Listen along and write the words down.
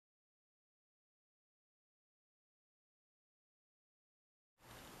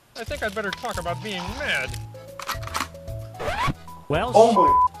I think I'd better talk about being mad. Well, oh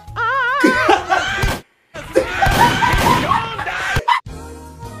my.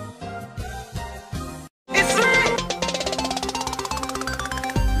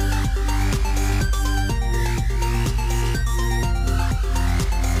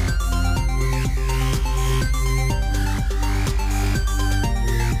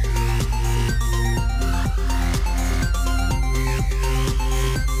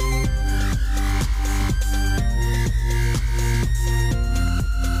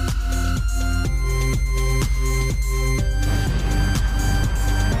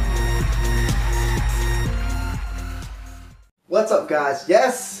 What's up, guys?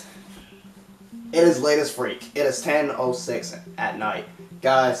 Yes, it is late as freak. It is 10:06 at night,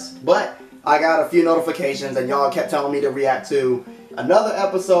 guys. But I got a few notifications, and y'all kept telling me to react to another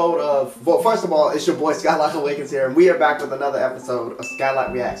episode of. Well, first of all, it's your boy Skylight Awakens here, and we are back with another episode of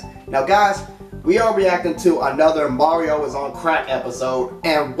Skylight Reacts. Now, guys, we are reacting to another Mario is on crack episode.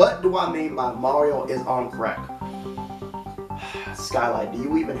 And what do I mean by Mario is on crack? Skylight, do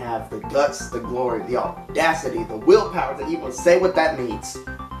you even have the guts, the glory, the audacity, the willpower to even say what that means?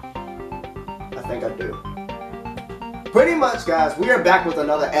 I think I do. Pretty much, guys, we are back with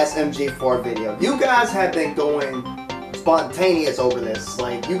another SMG4 video. You guys have been going spontaneous over this.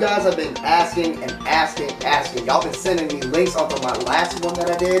 Like, you guys have been asking and asking. Y'all been sending me links off of my last one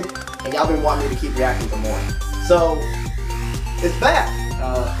that I did, and y'all been wanting me to keep reacting to more. So, it's back.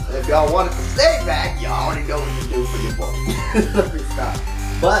 If y'all want it to stay back, y'all already know what to do for your boy. Let me stop.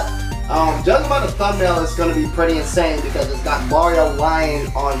 But, judging by the thumbnail, it's going to be pretty insane because it's got Mario lying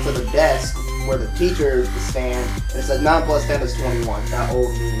onto the desk where the teacher is stand. And it says 9 plus 10 is 21. That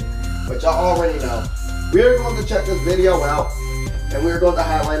old meme. But y'all already know. We're going to check this video out, and we're going to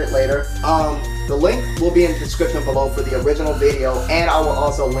highlight it later. The link will be in the description below for the original video, and I will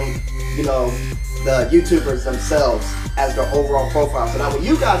also link, you know, the YouTubers themselves as their overall profile, so that way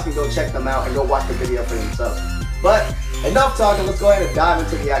you guys can go check them out and go watch the video for yourselves. But enough talking, let's go ahead and dive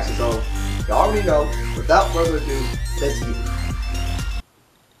into the action. So y'all already know, without further ado, let's get it.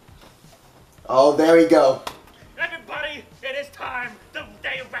 Oh, there we go. Everybody, it is time. The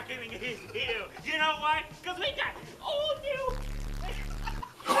day of reckoning is here. You know why? Because we got all new.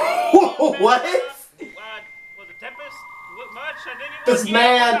 What? Was it Tempest? What much? I didn't even This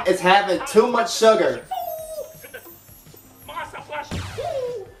man is having too much sugar.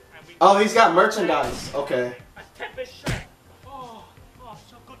 Oh, he's got merchandise. Okay. A Tempest shirt. Oh,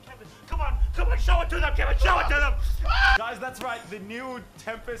 so good, Kevin. Come on, show it to them, Kevin. Show it to them. guys, that's right. The new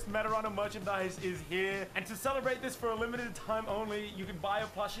Tempest Meta merchandise is here. And to celebrate this for a limited time only, you can buy a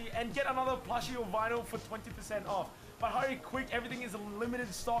plushie and get another plushie or vinyl for 20% off. But hurry quick, everything is a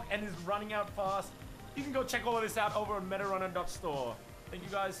limited stock and is running out fast. You can go check all of this out over at metarunner.store. Thank you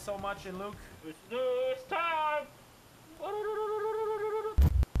guys so much, and Luke. It's time.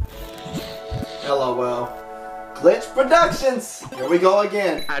 LOL. Glitch Productions! Here we go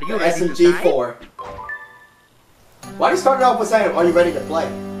again. Are you the ready to SMG4. Why do you start it off with saying, are you ready to play?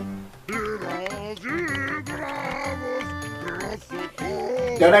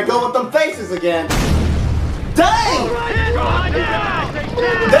 There they go with them faces again. Dang!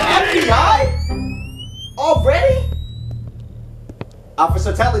 The FBI? Already?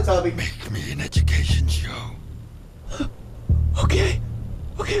 Officer Teletubby. Make me an education show. Okay,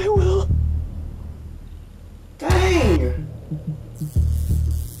 I will. Dang!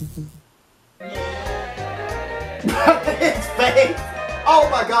 His face! Oh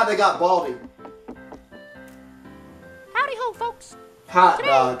my god, they got Baldy. Howdy ho, folks. Hot Today,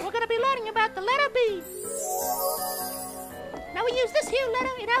 dog. we're going to be learning about the letter B. Now, we use this here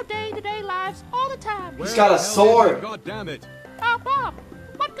letter in our day-to-day lives all the time. He's got a sword. God damn it. Oh, Bob,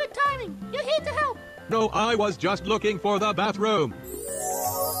 what good timing. You're here to help. No, I was just looking for the bathroom.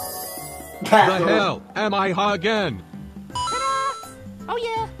 Bathroom. The hell am I again? Ta-da! Oh,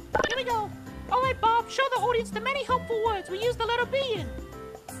 yeah. Here we go. All right, Bob, show the audience the many helpful words we use the letter B in.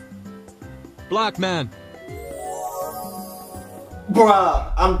 Black man.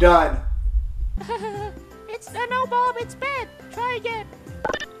 Bruh, I'm done. No, Bob, it's bad. Try again.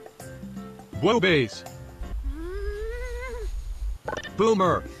 Woobies.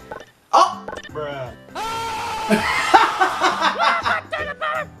 Boomer. Oh! Bruh.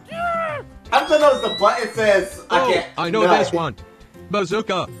 I'm gonna notice the button says I can't. I know this one.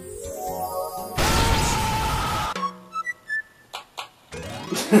 Bazooka.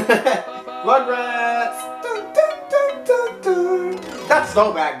 Rugrats. Dun, dun, dun, dun, dun. That's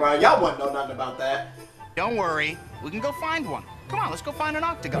throwback, bro. Y'all wouldn't know nothing about that. Don't worry, we can go find one. Come on, let's go find an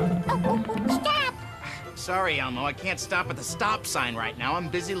octagon. Stop! Sorry, Elmo, I can't stop at the stop sign right now. I'm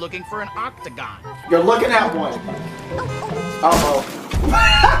busy looking for an octagon. You're looking at one. Uh-oh.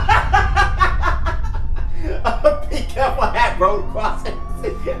 Be careful at road crossings.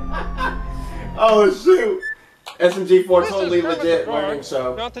 Oh, shoot. SMG4 totally legit learning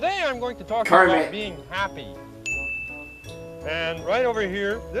show. Now today I'm going to talk Kermit. about being happy. And right over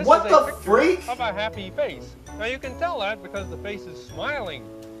here, this What is the a picture freak? of a happy face. Now you can tell that because the face is smiling.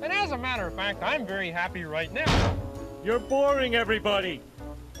 And as a matter of fact, I'm very happy right now. You're boring everybody.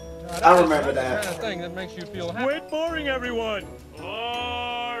 I remember That's the that. kind of thing that makes you feel happy. Quit boring everyone. Boring.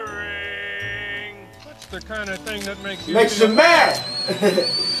 That's the kind of thing that makes you Makes feel you mad.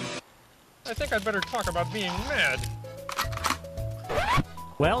 I think I'd better talk about being mad.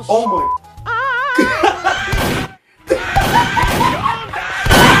 Well, Oh my.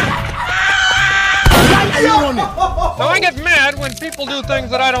 So I get mad when people do things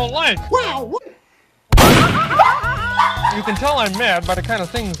that I don't like. Wow. You can tell I'm mad by the kind of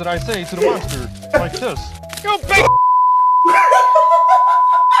things that I say to the monster. Like this. You big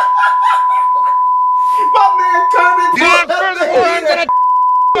My man Kermit. and furthermore, I'm gonna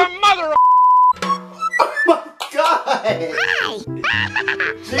the mother of Oh my God.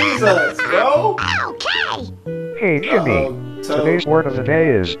 Jesus, bro. Okay. Hey, Jimmy. Uh-oh, Toad. Today's word of the day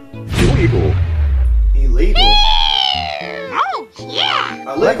is illegal. Illegal. Oh,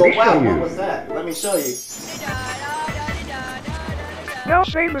 yeah. Illegal. me show Wow, you. what was that? Let me show you. Now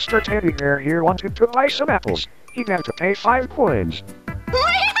say Mr. Teddy Bear here wanted to buy some apples. He'd have to pay 5 coins.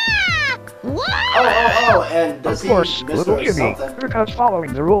 Oh, and does Of course, he little Mr. Jimmy, something? because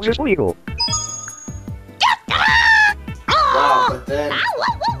following the rules is legal. Wow, but then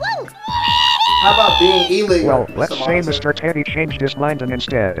how about being illegal? Well, let's say Mr. Teddy changed his mind and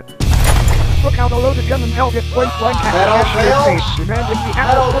instead took out a loaded gun and held it point blank at That the all cashier's failed? face, demanding the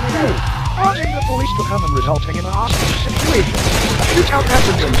That all apple from him, causing the police to come and resulting in a hostage situation. A shootout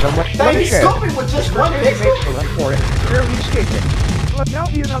happened and so much That blood is shed. stupid with just one Teddy pixel. makes a run for it, barely escaping. But now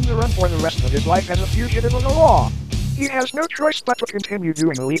he is on the run for the rest of his life as a fugitive of the law. He has no choice but to continue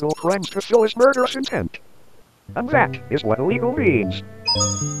doing illegal crimes to fulfill his murderous intent. And that is what illegal means.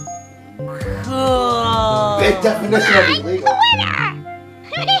 Big definition of illegal.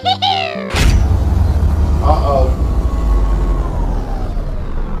 Uh-oh.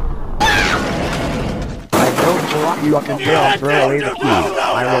 I don't lock you up in jail and throw away the key. I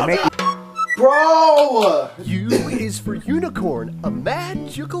will make you... Bro! U is for unicorn, a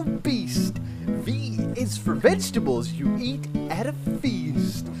magical beast. V is for vegetables you eat at a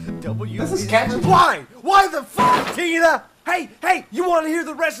feast. W This is is catchy. for... Why? Why the fuck, Tina? Hey, you want to hear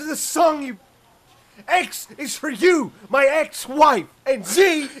the rest of the song, you... X is for you, my ex-wife. And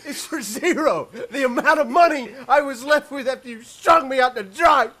Z is for zero. The amount of money I was left with after you strung me out to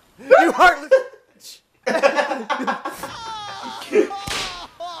dry. You heartless...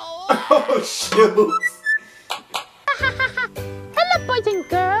 Oh, shoot. Hello, boys and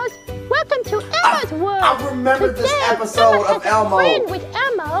girls. Welcome to Elmo's world. I remember this Today, episode Elmo of has a Elmo. friend with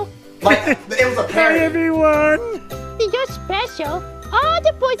Elmo. Like, it was a parody. everyone. You're special. All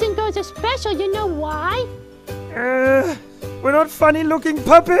the boys and girls are special. You know why? We're not funny-looking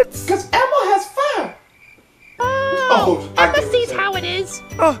puppets. Because Elmo has fur. Oh, I Elmo get what sees you're how it is.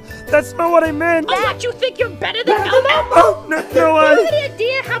 Oh, that's not what I meant. Oh, what, you think you're better than Elmo? Oh, no, Do you have I... any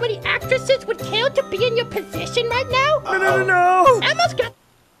idea how many actresses would kill to be in your position right now? No. Elmo's got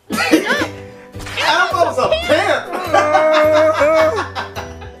lined up. Elmo's a pimp.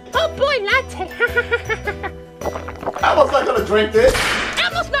 Oh boy, latte. Elmo's not gonna drink this.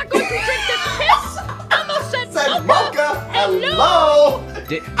 Elmo's not going to drink this piss. Elmo said Said mocha. mocha. Hello.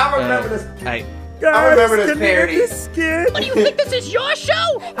 I remember this. Guys, remember this can we parody. end this skit? What do you think this is your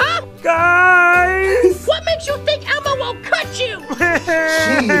show? Huh? Guys! What makes you think Elmo won't cut you?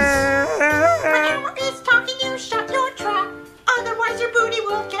 Jeez. Whenever he's talking, you shut your trap. Otherwise, your booty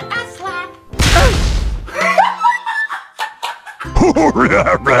will get a slap.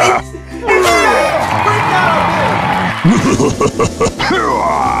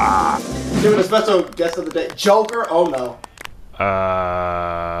 Doing a special guest of the day. Joker? Oh no.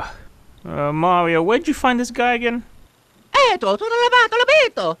 Mario, where'd you find this guy again? It was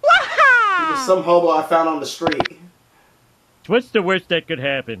some hobo I found on the street. What's the worst that could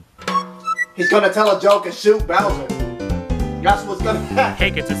happen? He's gonna tell a joke and shoot Bowser. That's what's gonna happen. Hey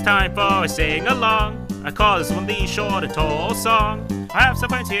kids, it's time for a sing-along. I call this one the Short and Tall song. I have some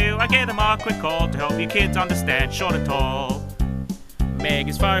friends here, I gave them a quick call to help you kids understand Short and Tall. Meg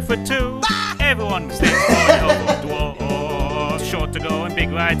is 5'2". Everyone mistakes for an old dwarf. Short to go in big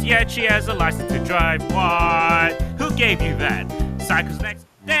rides, yet she has a license to drive. What? Who gave you that? Psycho's next.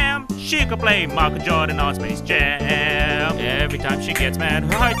 Damn, she could play Michael Jordan on Space Jam. Every time she gets mad,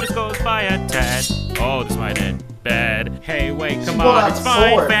 her height just goes by a tad. Oh, this might end bad. Hey, wait, come on, it's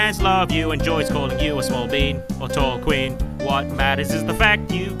fine. Fans love you, and Joy's calling you a small bean or tall queen. What matters is the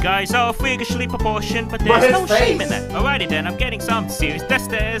fact you guys are freakishly proportioned, but there's no shame in that. Alrighty then, I'm getting some serious death.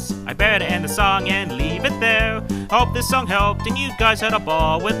 I better end the song and leave it there. Hope this song helped and you guys had a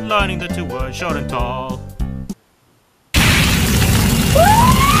ball with learning the 2 words short and tall.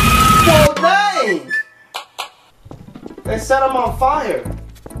 Well, dang! They set him on fire.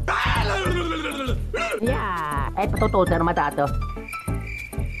 Yeah, eto tutto matato.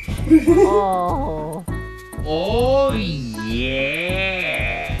 Oh. Oh,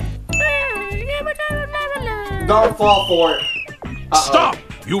 yeah. Don't fall for it. Stop!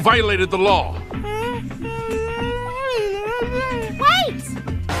 You violated the law. Wait!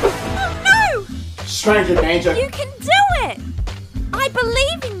 Oh no! Stranger danger. You can do it! I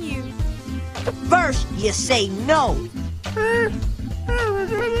believe in you. First, you say no.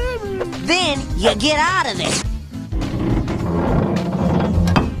 Then, you get out of there.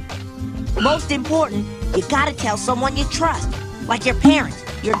 Most important, you gotta tell someone you trust. Like your parents,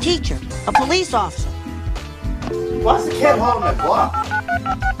 your teacher, a police officer. Why's the kid holding a block?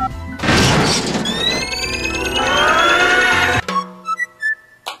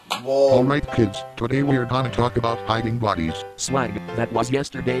 Alright kids, today we're gonna talk about hiding bodies. Swag, that was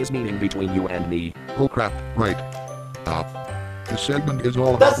yesterday's meeting between you and me. Oh crap, right. This segment is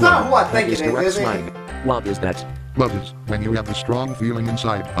all about That's not love. who I think it is, correct, is it? Swag. What is that? Love is when you have a strong feeling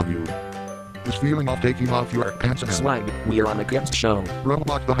inside of you. This feeling of taking off your pants and Swag, we're on a kids show. Bro,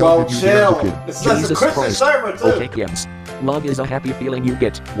 what the Go hell did you chill. do, kid? It's just a Christian server too. Okay, kids. Love is a happy feeling you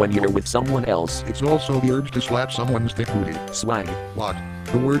get when you're with someone else. It's also the urge to slap someone's thick booty. Swag. What?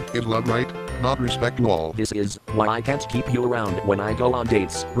 The word is love, right? Not respect you all. This is why I can't keep you around when I go on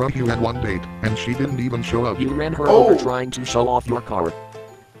dates. Bro, you had one date, and she didn't even show up. You ran her over trying to show off your car.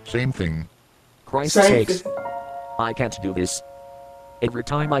 Same thing. Christ's sakes. I can't do this. Every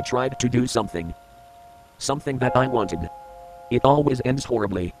time I tried to do something that I wanted, it always ends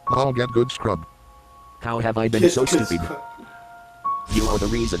horribly. I'll get good scrub. How have I been so stupid? You are the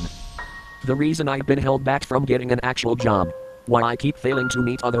reason. The reason I've been held back from getting an actual job. Why I keep failing to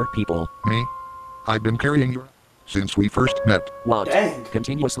meet other people. Me? I've been carrying you since we first met. What? Dang.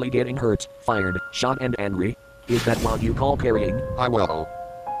 Continuously getting hurt, fired, shot and angry? Is that what you call carrying?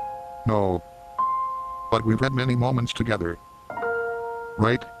 No. But we've had many moments together.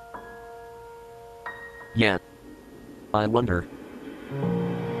 Right? Yeah. I wonder.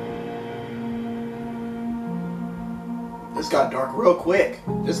 This got dark real quick.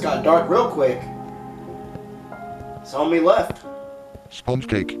 It's on me left. Sponge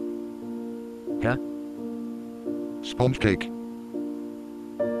cake. Huh? Sponge cake.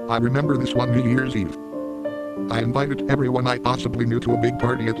 I remember this one New Year's Eve. I invited everyone I possibly knew to a big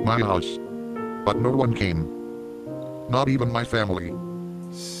party at my house. But no one came. Not even my family.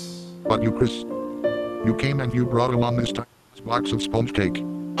 But you, Chris. You came and you brought along this box of sponge cake.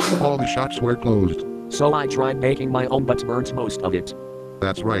 All the shops were closed. So I tried making my own but burnt most of it.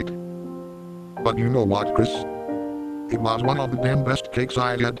 That's right. But you know what, Chris? It was one of the damn best cakes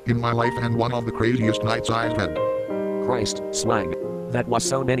I had in my life and one of the craziest nights I've had. Christ, Swag. That was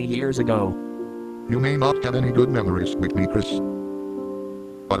so many years ago. You may not have any good memories with me, Chris.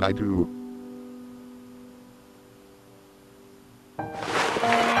 But I do.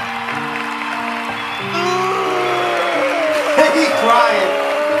 He's crying.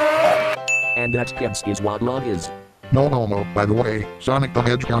 And that, kids, is what love is. No. By the way, Sonic the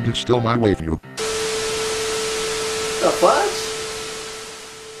Hedgehog is still my waifu. The fudge?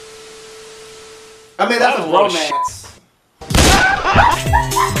 I mean, that's a romance.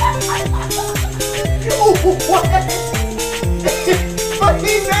 What? But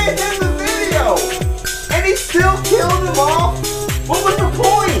he made him the video! And he still killed him off? What was the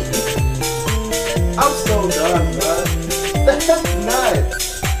point? I'm so done, bro. That's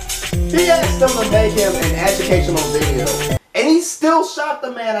nuts. He asked them to make him an educational video. And he still shot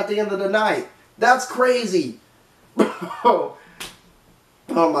the man at the end of the night. That's crazy. Oh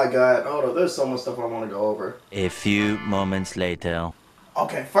my god. Hold on, there's so much stuff I want to go over. A few moments later.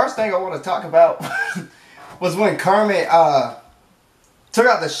 Okay, first thing I want to talk about was when Kermit took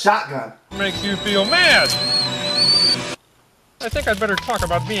out the shotgun. Makes you feel mad. I think I'd better talk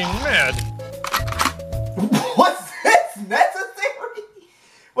about being mad. Was this necessary?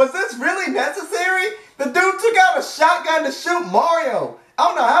 Was this really necessary? The dude took out a shotgun to shoot Mario. I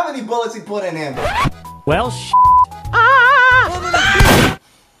don't know how many bullets he put in him. Well,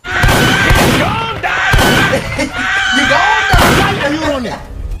 You gon' die! You gon' die!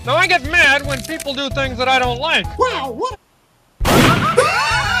 Now I get mad when people do things that I don't like. Wow, what?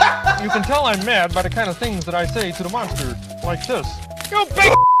 You can tell I'm mad by the kind of things that I say to the monster, like this. You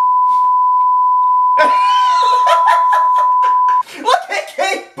big Look at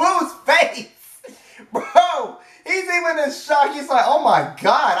King Boo's face! Bro, he's even in shock. He's like, oh my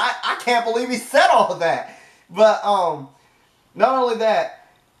god, I can't believe he said all of that. But, not only that,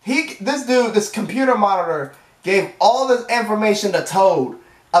 this computer monitor gave all this information to Toad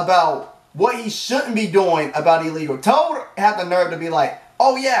about what he shouldn't be doing about illegal. Toad had the nerve to be like,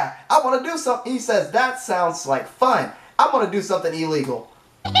 oh yeah, I want to do something. He says, that sounds like fun. I'm going to do something illegal.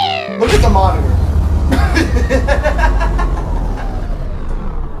 Look at the monitor.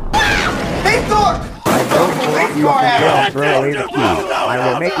 He thought! I don't believe you can throw away the key.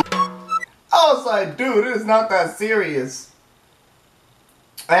 I will make you... I was like, dude, it is not that serious.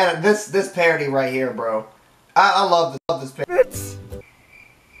 And this parody right here, bro. I love this parody.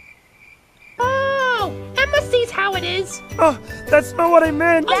 Oh, Emma sees how it is. Oh, that's not what I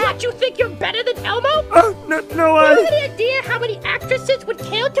meant. Oh, what, you think you're better than Elmo? Oh, no, I... You have any idea how many actresses would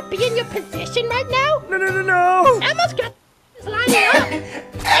kill to be in your position right now? No. Emma's got lining up.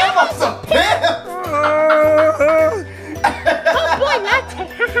 Emma's a pimp! Oh boy, that's...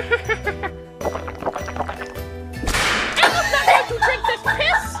 Elmo's not going to drink this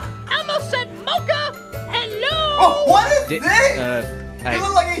piss. Elmo said mocha. Hello. Oh, what is this? You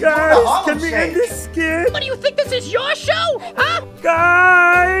look like he's doing a Harlem can we end Shake. this skit? What do you think this is your show, huh?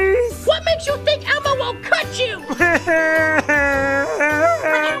 Guys! What makes you think Elmo won't cut you? When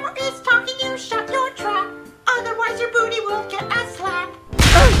Elmo is talking, you shut your trap. Otherwise, your booty will get a slap.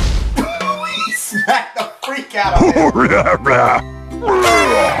 He smacked the freak out of him. He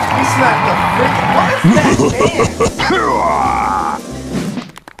smacked the freak. What is that dance?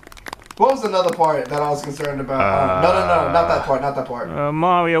 What was another part that I was concerned about? No, not that part, not that part.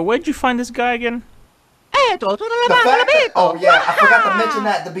 Mario, where'd you find this guy again? The fact that, oh yeah, I forgot to mention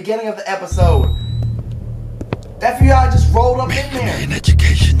that at the beginning of the episode. The FBI just rolled up in there. An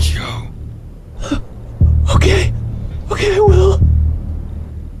education show. Okay, I will.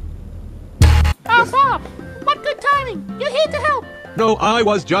 Oh, Bob, what good timing. You're here to help. No, I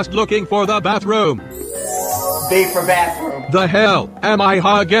was just looking for the bathroom. B for bathroom. The hell am I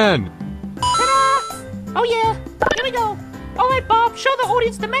again? Ta-da! Oh yeah, here we go. All right, Bob, show the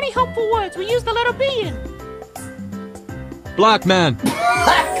audience the many helpful words we use the letter B in. Black man. He's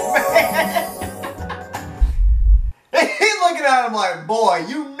looking at him like, boy,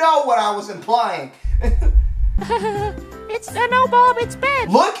 you know what I was implying. No, Bob, it's bad.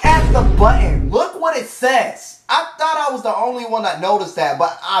 Look at the button. Look what it says. I thought I was the only one that noticed that,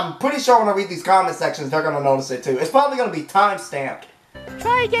 but I'm pretty sure when I read these comment sections, they're going to notice it too. It's probably going to be time-stamped.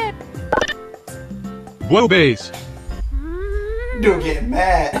 Try again. Boobies. Dude, getting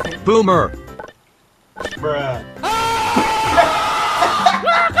mad. Boomer. Bruh.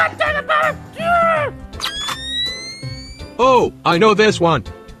 God damn it, Bob! Oh, I know this one.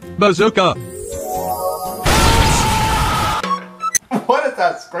 Bazooka. What is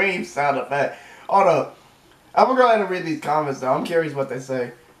that scream sound effect? Hold up. I'm going to go ahead and read these comments though. I'm curious what they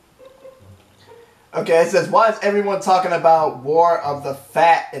say. Okay, it says, why is everyone talking about War of the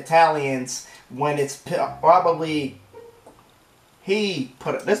Fat Italians when it's probably...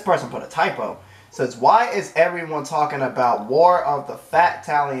 This person put a typo. It says, why is everyone talking about War of the Fat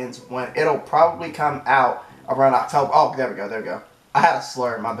Italians when it'll probably come out around October? Oh, there we go. I had a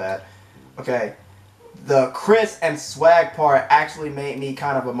slur, my bad. Okay. The Chris and Swag part actually made me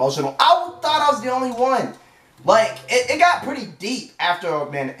kind of emotional. I thought I was the only one. Like, it got pretty deep after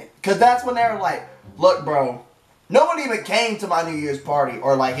a minute. Because that's when they were like, look, bro, no one even came to my New Year's party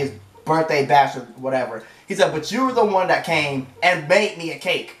or, like, his birthday bash or whatever. He said, but you were the one that came and made me a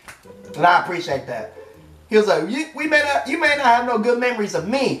cake. And I appreciate that. He was like, you may not have no good memories of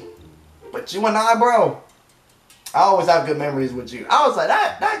me, but you and I, bro, I always have good memories with you. I was like,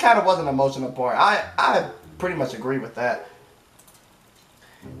 that kind of was an emotional part. I pretty much agree with that.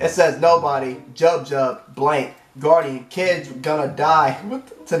 It says, nobody, Jub, blank, Guardian, kids gonna die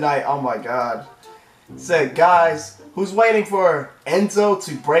tonight. Oh my god. It said, guys, who's waiting for Enzo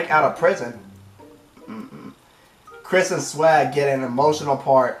to break out of prison? Chris and Swag get an emotional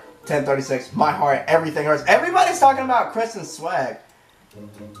part. 1036, my heart, everything hurts. Everybody's talking about Chris and Swag.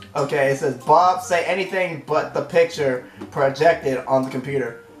 Okay, it says, Bob, say anything but the picture projected on the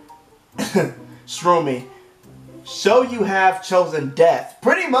computer. Shroomy, show you have chosen death.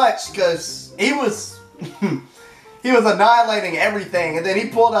 Pretty much, because he was he was annihilating everything, and then he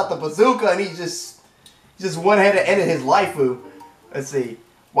pulled out the bazooka and he just went ahead and ended his life. Let's see.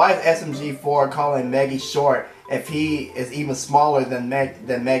 Why is SMG4 calling Maggie short if he is even smaller than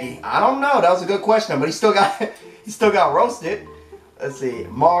Meggy. I don't know. That was a good question, but he still got roasted. Let's see.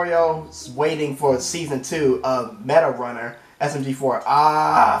 Mario's waiting for season 2 of Meta Runner SMG4.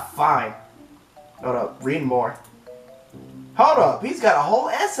 Ah, fine. Hold up. Read more. Hold up. He's got a whole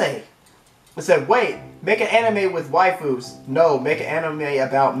essay. It said, wait, make an anime with waifus. No, make an anime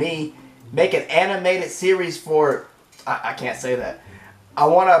about me. Make an animated series for... I can't say that. I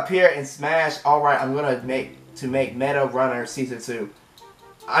want to appear in Smash. Alright, I'm going to make Meta Runner Season 2.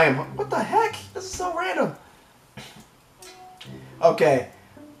 I am... What the heck? This is so random. Okay.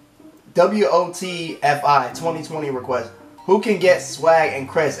 WOTFI 2020 request. Who can get Swag and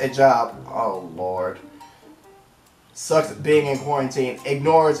Chris a job? Oh, Lord. Sucks being in quarantine.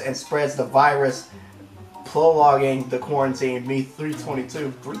 Ignores and spreads the virus. Prologuing the quarantine. Me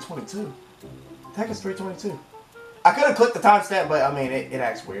 322. 322? The heck is 322? I could have clicked the timestamp, but I mean, it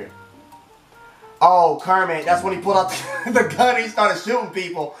acts weird. Oh, Kermit. That's when he pulled out the gun and he started shooting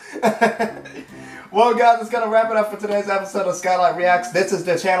people. Well, guys, that's going to wrap it up for today's episode of Skylight Reacts. This is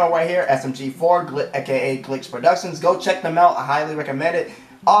the channel right here, SMG4, aka Glitch Productions. Go check them out. I highly recommend it.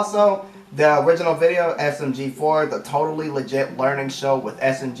 Also, the original video, SMG4, the totally legit learning show with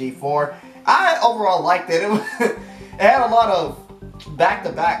SMG4. I overall liked it. It had a lot of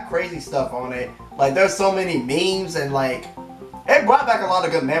back-to-back crazy stuff on it. Like, there's so many memes and, like, it brought back a lot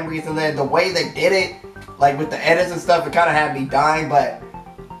of good memories. And then the way they did it, like, with the edits and stuff, it kind of had me dying. But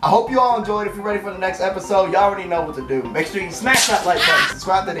I hope you all enjoyed. If you're ready for the next episode, y'all already know what to do. Make sure you smash that like button,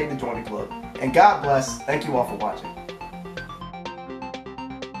 subscribe to the Day to Join the Club. And God bless. Thank you all for watching.